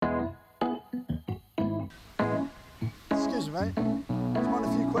Excuse me, mate. Do you mind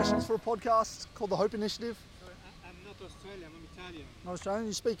a few questions for a podcast called The Hope Initiative? Sorry, I'm not Australian, I'm Italian. Not Australian.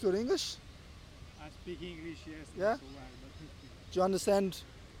 You speak good English? I speak English, yes, Yeah? not so well, but Do you understand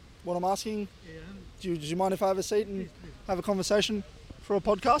what I'm asking? yeah. Do you mind if I have a seat and have a conversation for a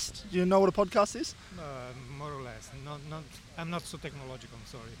podcast? Do you know what a podcast is? More or less. Not. I'm not so technological, I'm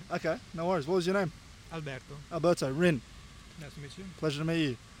sorry. Okay, no worries. What was your name? Alberto, Alberto. Rin. nice to meet you. Pleasure to meet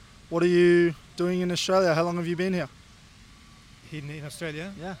you. What are you doing in Australia? How long have you been here? In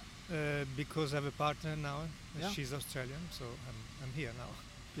Australia, Yeah. because I have a partner now. Yeah. She's Australian, so I'm here now.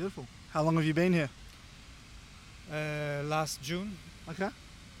 Beautiful. How long have you been here? Last June, Okay.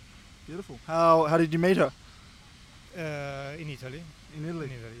 Beautiful. How did you meet her? in Italy. In Italy.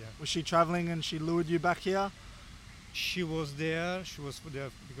 In Italy, yeah. Was she traveling and she lured you back here? She was there. She was there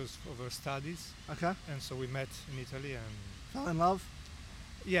because of her studies, Okay. and so we met in Italy. And Fell in love?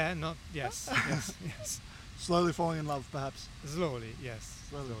 yeah, not yes, yes, yes. Slowly falling in love, perhaps. Slowly, yes.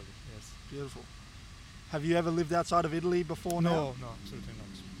 Slowly. Yes. Beautiful. Have you ever lived outside of Italy before now? No, absolutely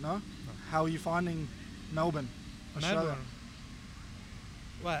not. No? How are you finding Melbourne, Australia? Melbourne.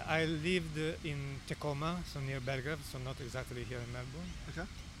 Well, I lived in Tacoma, so near Belgrade, so not exactly here in Melbourne. Okay.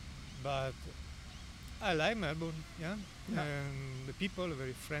 But I like Melbourne, yeah. Yeah. And the people are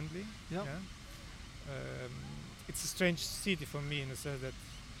very friendly. Yep. Yeah. It's a strange city for me in the sense that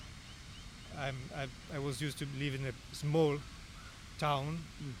I was used to live in a small town,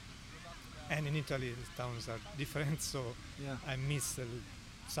 and in Italy the towns are different, so Yeah. I miss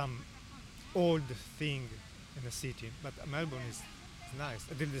some old thing in the city. But Melbourne is nice.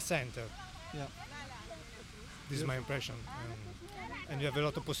 I did the center. Yeah. This is my impression. And you have a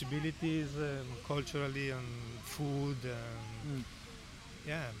lot of possibilities culturally and food.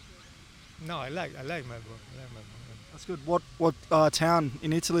 Yeah. No, I like Melbourne. That's good. What town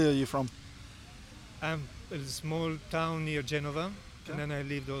in Italy are you from? I'm a small town near Genova, Okay. and then I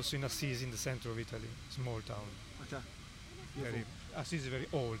lived also in Assisi, in the center of Italy. Small town. Okay. Assisi is a very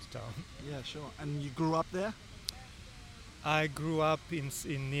old town. Yeah, sure. And you grew up there? I grew up in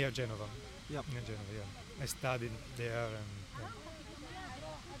near Genova. Yep. Near Genova, yeah. I studied there, and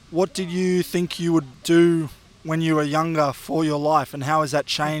What did you think you would do when you were younger for your life, and how has that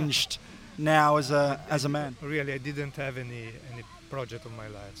changed now as a man? really I didn't have any project of my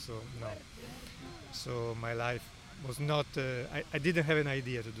life, so no. So my life was not. I didn't have an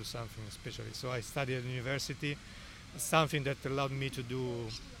idea to do something especially. So I studied at university, something that allowed me to do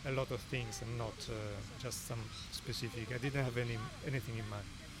a lot of things and not just some specific. I didn't have anything in mind.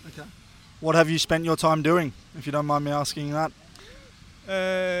 Okay. What have you spent your time doing, if you don't mind me asking that?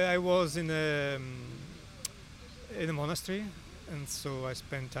 I was in a monastery, and so I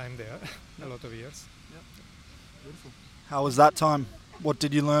spent time there a lot of years. Beautiful. How was that time? What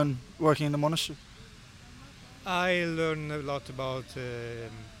did you learn working in the monastery? I learned a lot about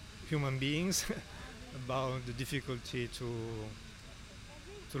human beings, about the difficulty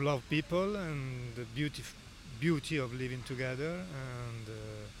to love people and the beauty of living together, and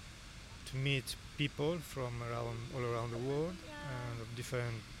to meet people from all around the world, and of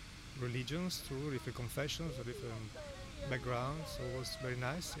different religions too, different confessions, different backgrounds. So it was very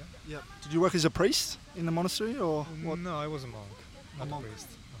nice. Yeah. Yeah. Did you work as a priest in the monastery, or what? No, I was a monk, not a monk. priest.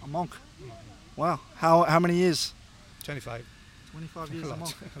 A monk. Wow. How many years? 25. 25 years a a lot,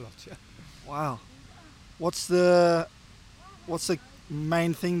 monk. a lot. Yeah. Wow. What's the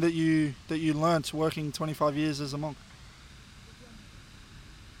main thing that you learnt working 25 years as a monk?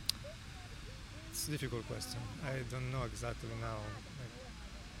 It's a difficult question. I don't know exactly now.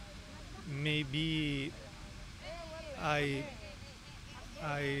 Maybe I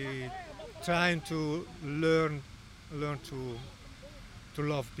trying to learn to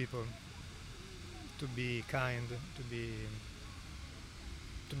love people, to be kind, to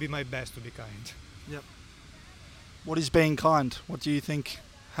be my best, to be kind. Yep. What is being kind? What do you think?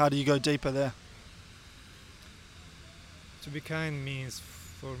 How do you go deeper there? To be kind means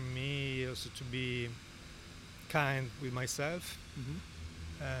for me also to be kind with myself,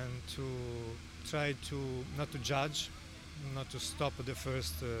 and to try to not to judge, not to stop at the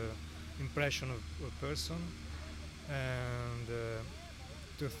first impression of a person, and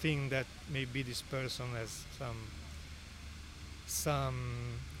to think that maybe this person has some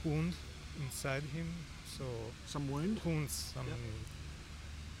wound inside him, so Some wound? wounds,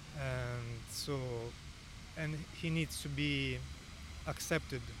 and he needs to be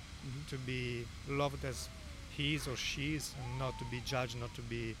accepted, to be loved as he is or she is, and not to be judged, not to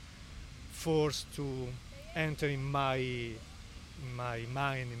be forced to enter in my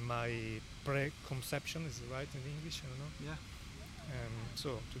mind, in my preconception. Is it right in English? I don't know. Yeah.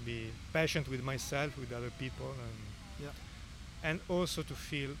 So to be patient with myself, with other people, and and also to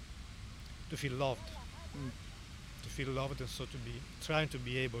feel loved, Mm. to feel loved, and so to be trying to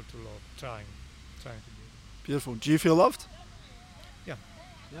be able to love, trying to be. Beautiful. Do you feel loved? Yeah.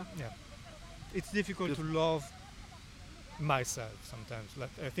 Yeah. Yeah. It's difficult Beautiful. to love myself sometimes.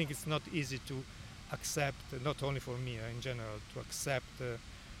 Like, I think it's not easy to accept, not only for me, in general, to accept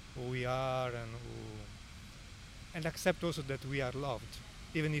who we are and accept also that we are loved,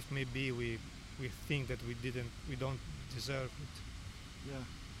 even if maybe we think that we don't deserve it. Yeah.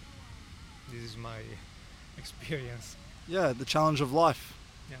 This is my experience. Yeah, the challenge of life.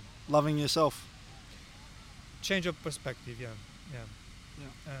 Yeah. Loving yourself. Change of perspective. Yeah. Yeah.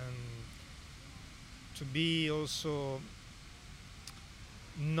 Yeah. And to be also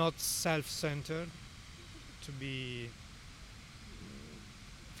not self-centered, to be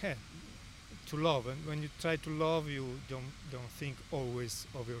yeah, to love. And when you try to love, you don't think always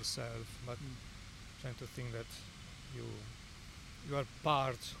of yourself, but trying to think that you are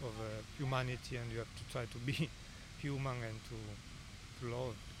part of humanity, and you have to try to be human and to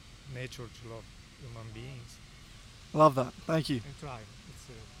love nature, to love human beings, Love that. Thank you. and try. It's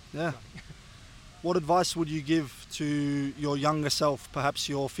Yeah. try. What advice would you give to your younger self, perhaps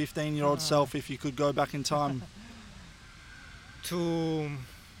your 15-year-old Ah. self, if you could go back in time? to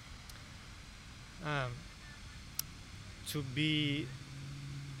um, to be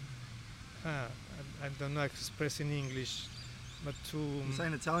I don't know express in English, but to Say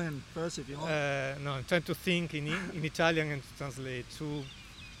in Italian first if you want. no, I'm trying to think in Italian and to translate, to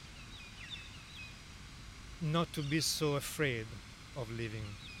not to be so afraid of living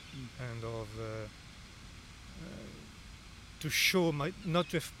and of to show my not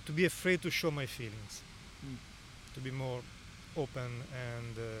to, to be afraid to show my feelings, Mm. to be more open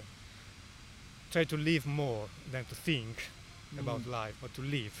and try to live more than to think about life, but to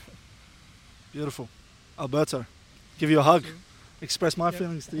live. Beautiful. Alberto, give you a hug. Thank you. Express my Yeah.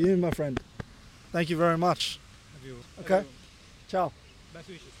 feelings to you, my friend. Thank you very much. Have you- Okay. Ciao. Best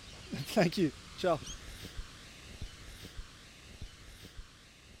wishes. Thank you. Ciao.